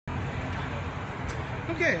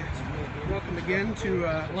Okay, welcome again to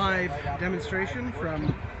a live demonstration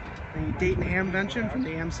from the Dayton Hamvention from the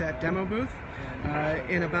AMSAT demo booth.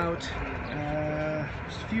 In about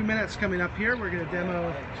just a few minutes coming up here, we're going to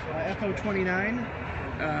demo FO-29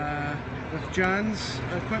 with John's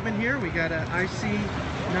equipment here. We got an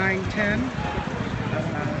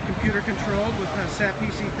IC910 computer controlled with a SAT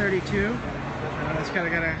PC32. It's kind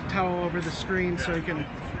of got a towel over the screen so you can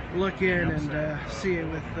look in and see it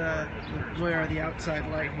with the glare of the outside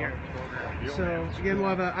light here. So again, we'll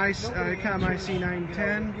have a ICOM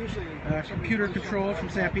IC910 computer control from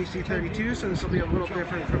SAT PC32, so this will be a little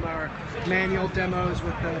different from our manual demos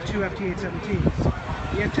with the two FT817s.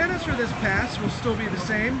 The antennas for this pass will still be the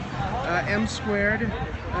same, M2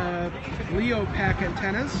 Leo pack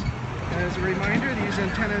antennas. As a reminder, these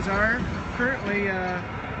antennas are currently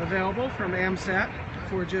available from AMSAT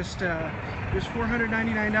for just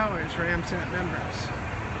 $499 for AMSAT members.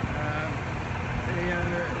 They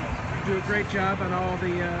do a great job on all the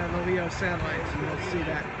Leo satellites, and we'll see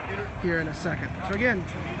that here in a second. So again,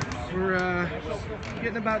 we're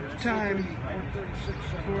getting about time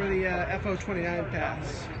for the FO-29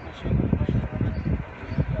 pass.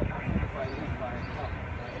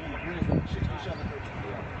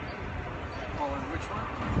 Oh, and which one?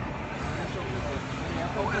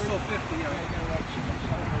 Oh, SO-50, yeah.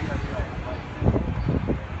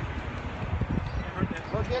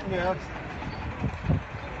 We're getting there.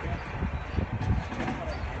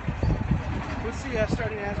 What's the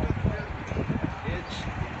starting azimuth?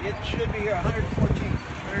 It should be 114.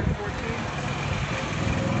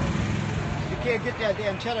 114? You can't get that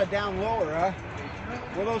antenna down lower, huh?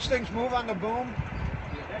 Will those things move on the boom?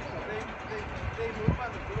 They move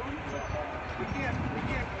on the boom? We can't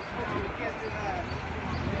do that.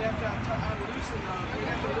 We'd have to unloosen them. We'd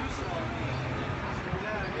have to loosen them.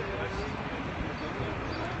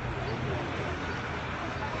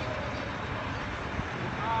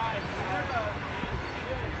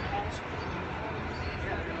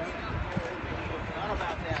 How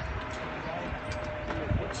about that?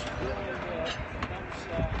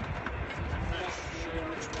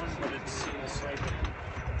 But it's like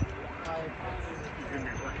you're going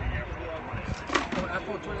to be working out. Oh,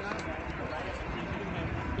 FO-29?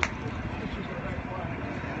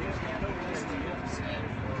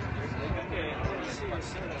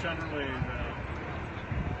 Generally,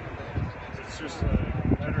 it's just a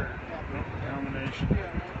better combination.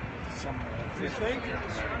 You think?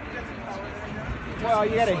 Well,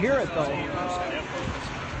 you got to hear it though.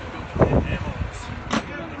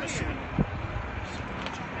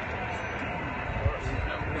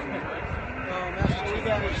 We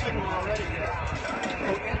got a signal already.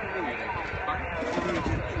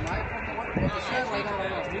 The satellite, I don't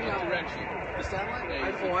know. The satellite? I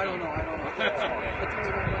don't know.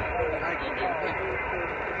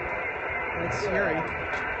 That's scary.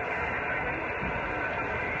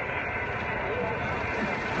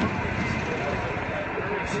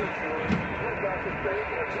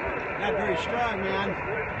 Not very strong, man.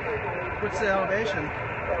 What's the elevation? 4.5.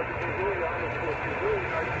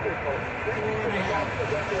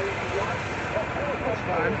 That's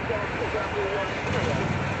fine.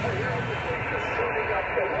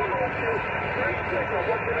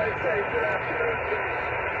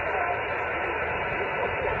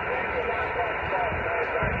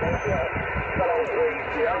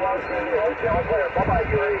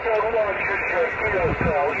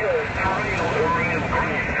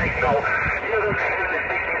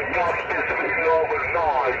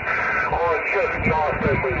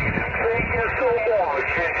 Thank you so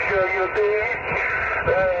much. Enjoy your day.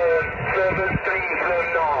 7 3 for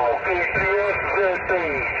now. KTS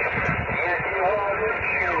 13. If you have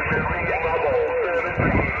issues, reasonable. 7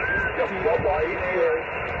 3. Bye-bye.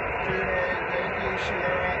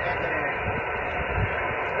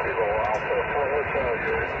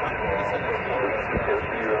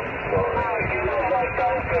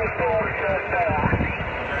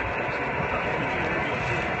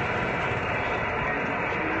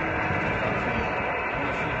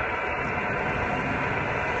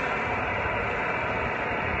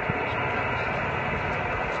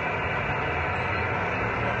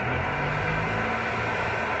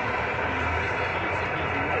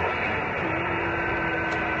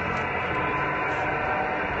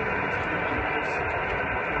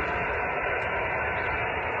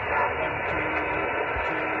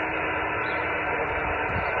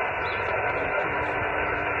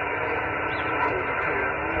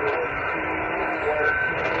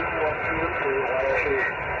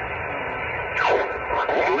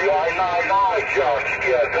 Just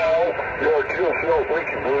yet, pal. Yeah, just no. Thank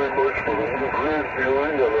you very much for the great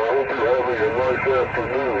viewing, and I hope you're having a nice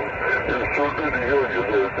afternoon. It's so good to hear you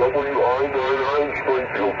there. WI-99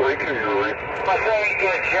 Springfield. Thank you, Yuri. Well, thank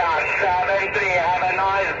you, John. 7-3. Have a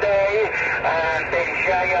nice day and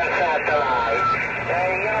enjoy your satellite.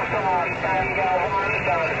 Uniform Tango 1,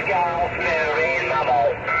 South Golf, Marine Level.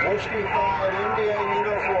 Whiskey 5 India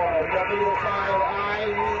uniform,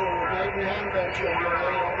 W5IU, Dayton Hamvention, you're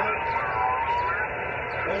ready, over.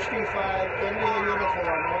 Whiskey 5 India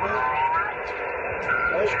uniform, over.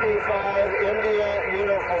 Whiskey 5 India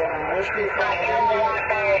uniform, Whiskey 5 India.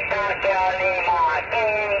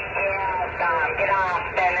 Good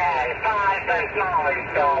afternoon, 5 and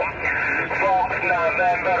 9, Fox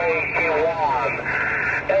November 81.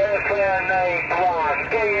 FN81,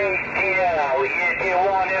 KHTL,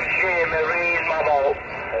 ET1FG, Marine Mobile.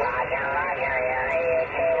 Roger, roger,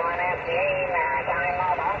 ET1FG, Maritime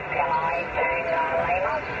Mobile, Sky, Tango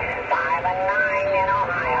Lima, 5 and 9 in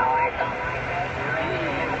Ohio,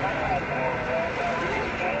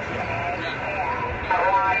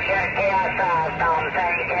 Roger, TSL, Tom,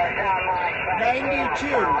 thank you so much.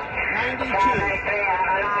 92. Have a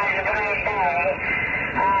nice, great day.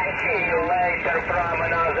 And see you later from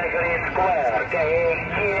another Green Square.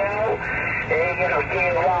 KHTL,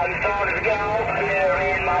 T1 Source Golf,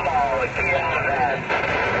 Marine Mobile, Kiavet.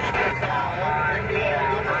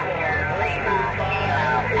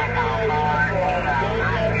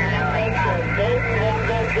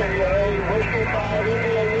 Whiskey 5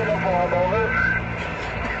 India uniform, over.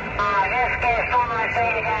 Whiskey 5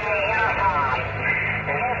 India uniform.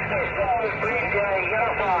 Whiskey 5 India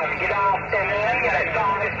uniform. Good afternoon, you're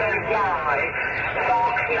 5 and 9.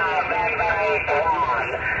 Fox November 81.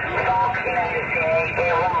 Fox Nancy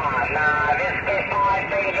 81. Whiskey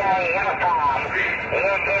 5 India uniform.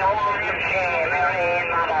 ET1FG, Marine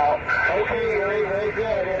Mobile. Okay, very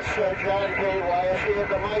good. It's John K. YSE at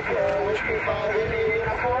the mic here. Whiskey 5 India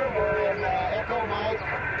uniform. We're in Echo Mike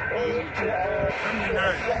 8,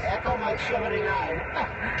 Echo Mike 79.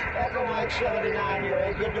 Echo Mike 79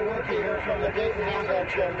 here. Good to work here from the Dayton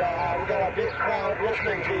Hamvention. We've got a big crowd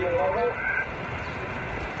listening to you, over.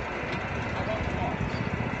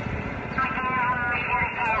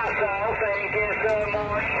 Thank you so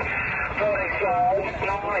much for the show.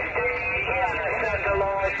 Nice day and a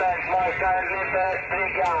satellite. Thanks my kindly best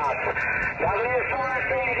regards. W5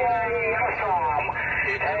 India uniform.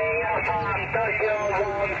 Uniform Tokyo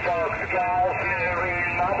 1 Fox Golf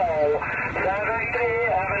Marine Mobile. 7-3.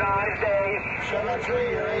 Have a nice day. 7-3,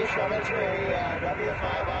 you're 7-3.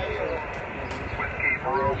 W5IU. Whiskey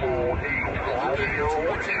Bravo 8,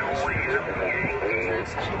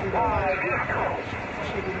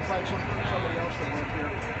 See if we can find somebody else to work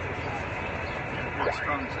here.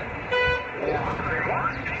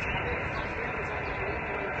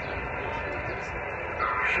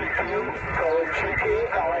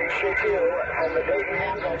 Calling CQ from the Dayton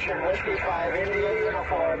Hamvention, Whiskey 5 India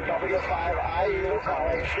uniform, W5IU,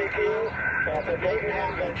 calling CQ at the Dayton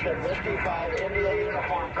Hamvention, Whiskey 5 India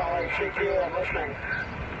uniform, calling CQ, I'm listening.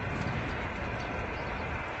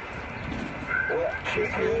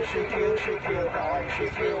 CQ, calling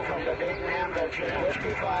CQ from the Dayton Hamvention,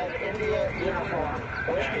 Whiskey 5 India uniform,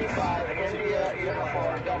 Whiskey 5 India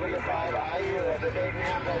uniform, W5IU at the Dayton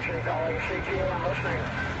Hamvention, calling CQ, I'm listening.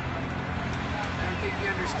 I think he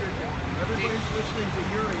understood that. Everybody's listening to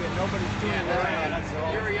Yuri and nobody's doing that.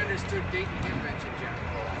 Yuri understood Dayton Hamvention, John.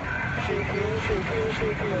 CQ,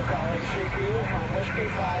 calling CQ from Whiskey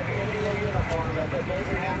 5 India uniform at the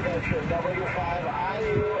Dayton Hamvention,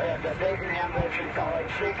 W5IU at the Dayton Hamvention, calling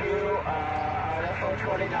CQ on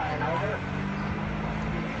FO-29, over.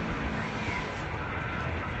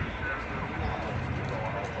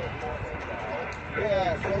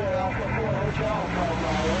 Yeah, Killer Alpha 4 Hotel from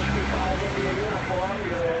Whiskey 5 India uniform.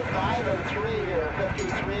 You're 5 and 3 here,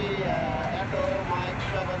 53 Echo Mike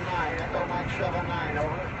 79, Echo Mike 79,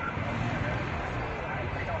 over.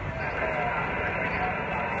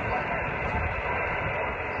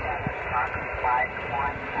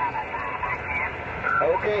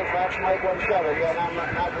 Okay, Fox Mike 17. Yeah,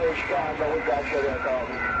 not very strong, but we got you there,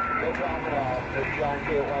 Carlton. No problem at all. This is John K.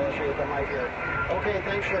 YSE at the mic here. Okay,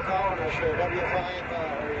 thanks for calling us here. W5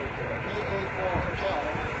 KA4 Hotel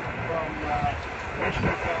from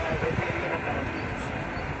Whiskey 5 India uniform.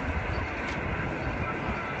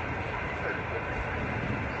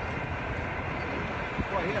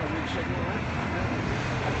 Well, he had a weak signal, right?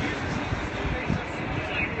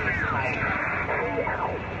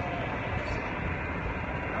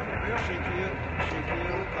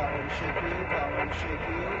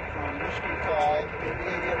 CQ from Whiskey 5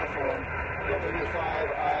 India uniform,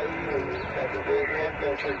 W5IU at the Dayton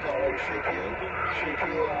Hamvention, calling CQ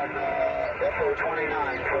on FO-29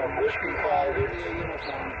 from Whiskey 5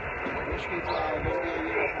 Whiskey 5, India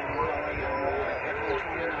uniform, calling on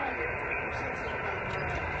FO-29.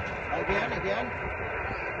 Again.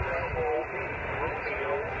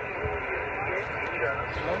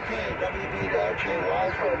 Okay, WBJY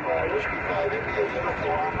from Whiskey 5, India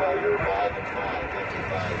uniform, you're 5 and 5,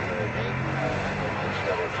 55 year Dayton, Echo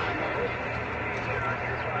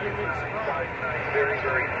Very,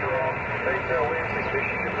 very strong. They fell in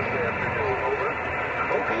conditions this afternoon. Over.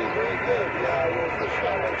 Okay, very good. Yeah, well, for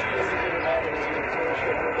some, it's really good happening in first,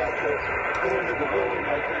 and we're about to go into the building,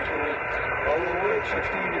 I think. Although we're at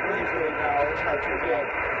 16 degrees right now, it's not too bad.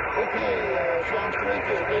 Okay, sounds great.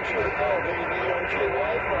 Thanks for the call.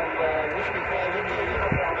 WBRJY from Whiskey 5 India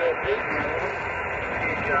uniform at Dayton.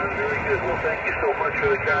 John, very good. Well, thank you so much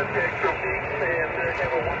for the contact from Dayton, and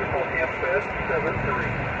have a wonderful AMSAT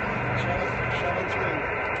 7-3.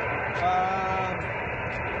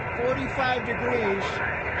 45 degrees,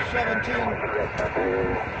 17.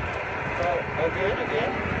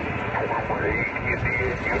 Again.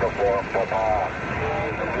 Indian uniform, Papa.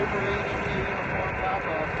 Delivery India uniform,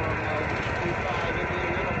 Papa, from Whiskey 5 India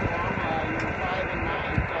uniform. You're 5 and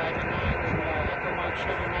 9, 5 and 9 with Echo Mike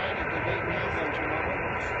 79 at the Dayton Hamvention, over.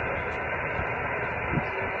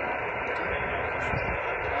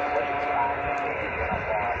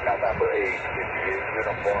 Number 8, Indian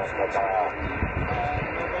uniform, Papa.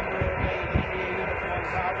 November 8, India uniform,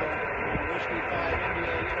 Papa, Whiskey 5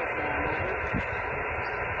 India uniform, over.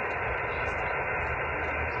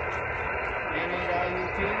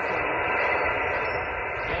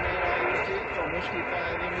 N8IUT from Whiskey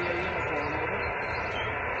 5 India uniform, over.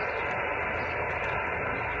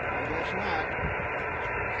 I guess not.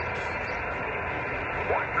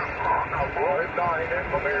 Number 9 and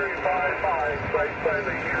Mary 5-5, right by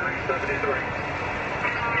the Erie 73.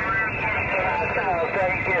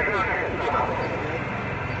 Thank you.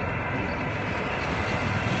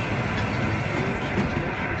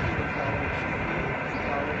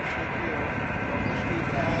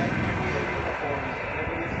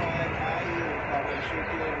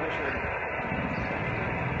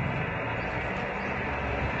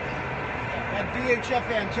 That VHF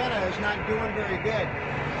antenna is not doing very good.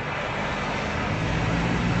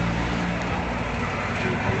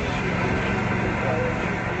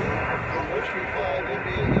 Whiskey 5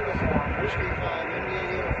 India uniform, Whiskey 5 India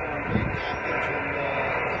uniform, Dayton Hamvention,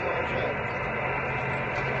 FO-29.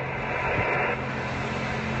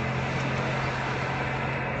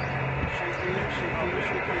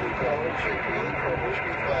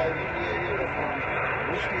 Whiskey 5 India uniform,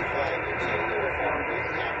 Whiskey 5 India uniform,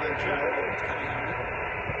 Dayton Hamvention.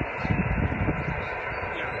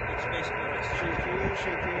 Yeah, it's basically like CQ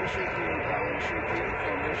from Whiskey 5 India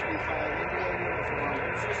uniform, Whiskey 5 India uniform,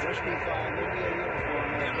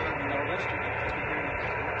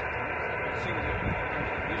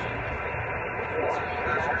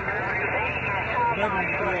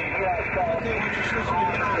 Okay, we're just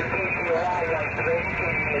listening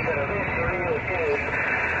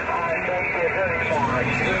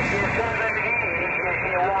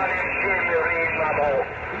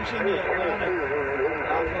He's in the Atlantic.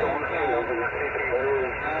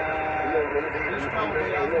 He's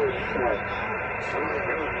probably out of the air right now. Somewhere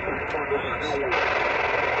around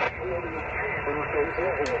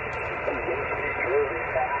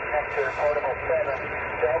Portable 7,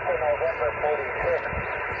 Delta November 46,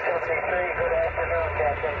 73, good afternoon,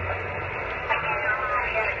 Captain.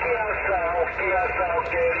 PSL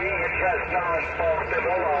Gary, just now spoke to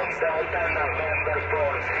the launch, Delta November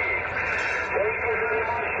 46. Thank you very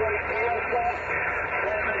much for PSL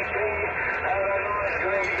 73, have a nice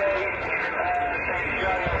great day, and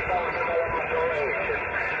enjoy yourself in the operation.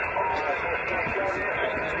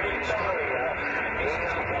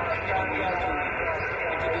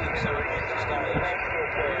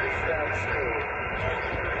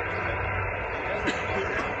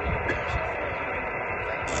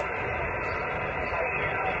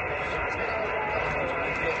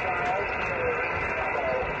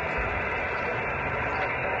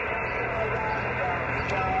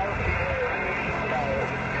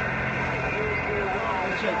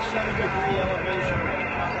 It's at 7-degree elevation right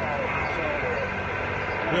now.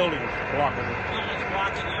 Buildings blocking it. buildings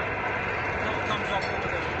blocking you. It comes up over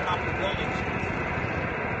the top of the buildings.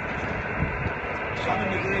 7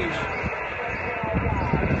 degrees.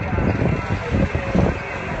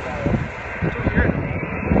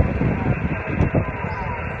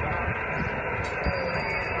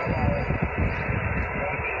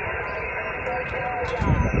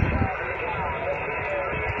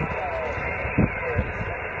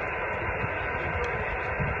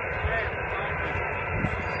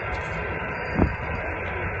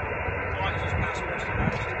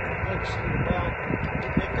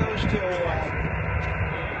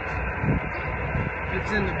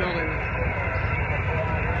 He's in the building.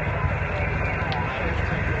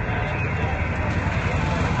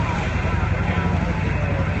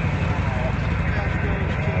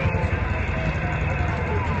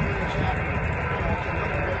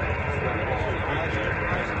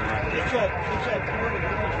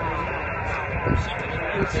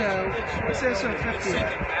 It's SO-50.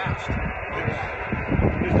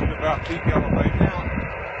 This is about peak elevation.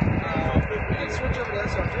 Let's switch over to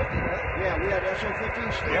SO-50, right? Yeah, we had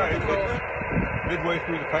SO-50 still. Yeah, it's midway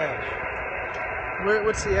through the pass.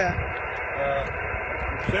 What's the at?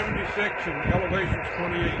 76 and elevation's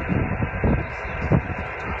 28.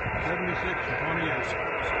 76 and 28.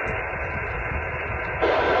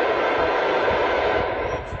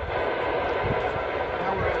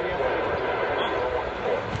 How are you?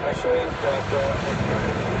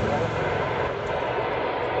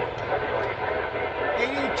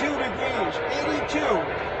 82 degrees. 82.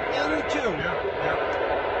 82.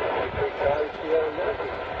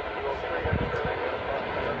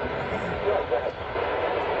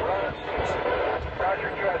 Roger,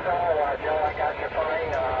 QSL, Joe, I got you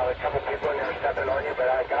fine. A couple people in there stepping on you, but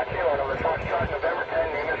I got you on a Foxtrot, November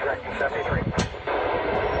 10, name is Rick, 73.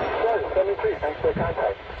 Good, 73, thanks for the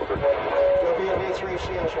contact.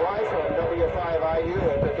 WV3CSY from W5IU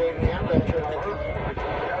at the Dayton Hamvention.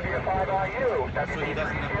 W5IU,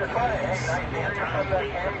 W3CSY, nice to hear you from the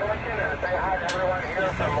Hamvention, and say hi to everyone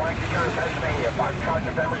here from Lancaster, Pennsylvania, Foxtrot,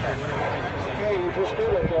 November 10. Okay, you just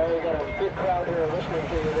did it there. You got a big crowd here listening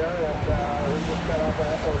to you there, and we just got off of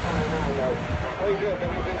FO-29 there. Very good.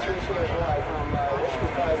 WV3CSY from Whiskey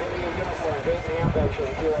 5 India Uniform, Dayton Hamvention,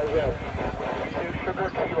 QRZ. Sugar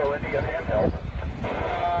Kilo India handheld.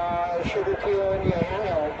 Sugar Kilo India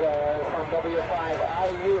handheld from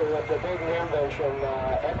W5IU at the Dayton Hamvention,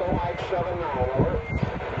 Echo Mike 79, over.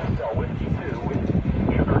 No, Whiskey 2 with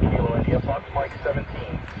Sugar Kilo India, Fox Mike 17.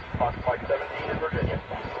 Fox Mike 17 in Virginia.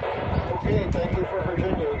 Okay, thank you for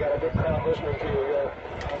Virginia. We got a big crowd listening to you there.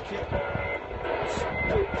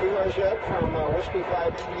 QRZ from Whiskey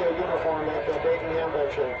 5 India Uniform at the Dayton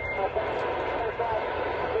Hamvention.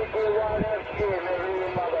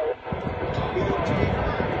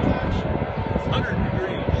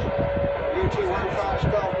 UT1 Fox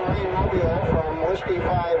Golf Marine Mobile from Whiskey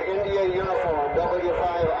 5 India Uniform,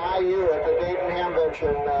 W5IU at the Dayton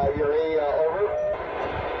Hamvention. Your over.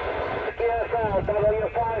 PSL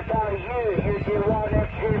W5IU, UT1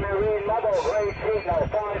 FG Marine Mobile, great signal,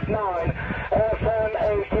 59, FM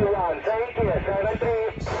 81. Thank you, 73.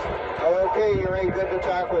 Okay, Yuri, good to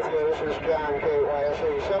talk with you. This is John, KYSE.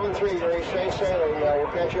 73, Yuri, stay sailing. We'll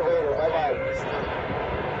catch you later. Bye-bye.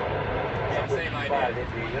 5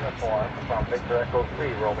 India uniform from Victor Echo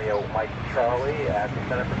 3, Romeo Mike Charlie at the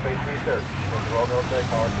Center for Space Research from the Royal Military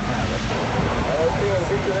College of Canada. Okay,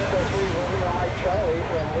 Victor Echo 3, Romeo Mike Charlie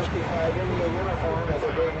from Whiskey 5 India uniform at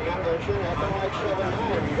the Dayton Hamvention. Echo Mike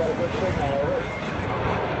 79, you got a good signal, over.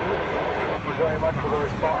 Thank you very much for the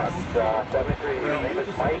response. 73, your name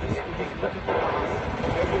is Mike in Kingston.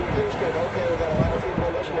 Mike in Kingston, okay, we got a lot of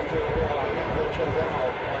people listening to you here on the Hamvention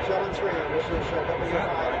demo. 73, this is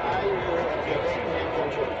W5IU at the Dayton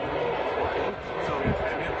Hamvention.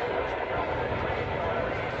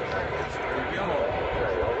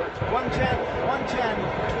 110,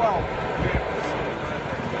 12.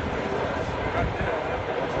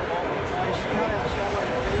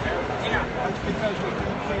 Yeah. That's because we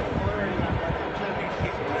couldn't keep blurring on that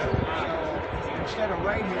antenna. So instead of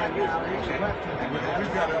right hand now, it's left hand.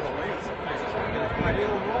 We've got elevation. But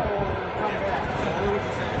it'll roll and come back.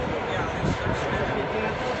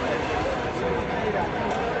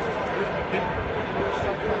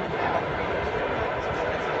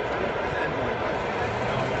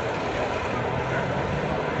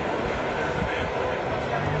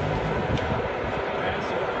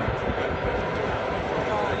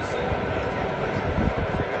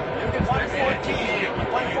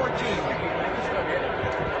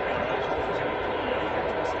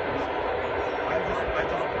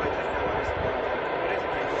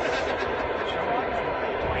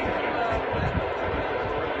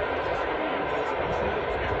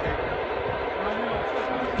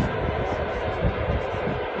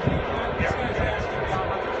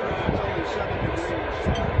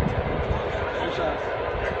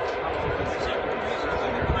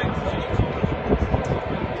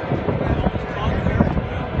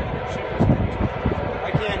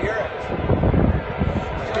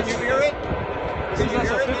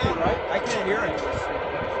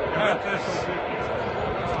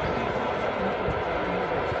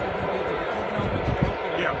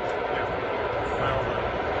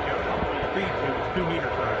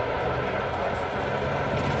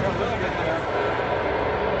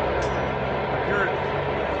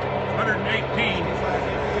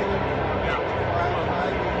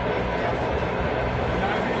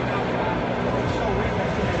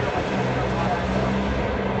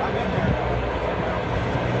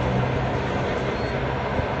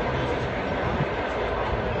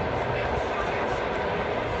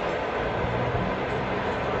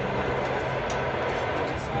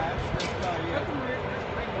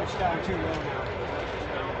 probably too low now.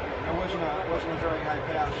 That wasn't a very high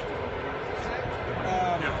pass.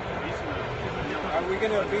 Are we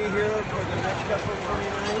going to be here for the next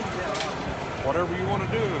FO-29? Whatever you want to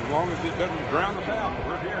do, as long as it doesn't drown us out,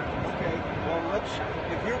 we're here. Okay, well,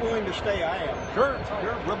 if you're willing to stay, I am. Sure,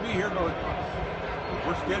 we'll be here.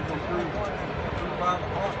 We're scheduled through 5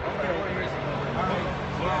 o'clock.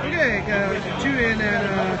 Okay, tune in at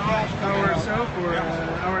an hour or so for an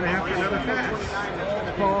hour and a half for another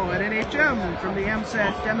pass. Paul at NHM from the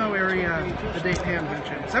AMSAT demo area, the Dayton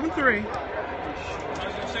Hamvention. 7-3.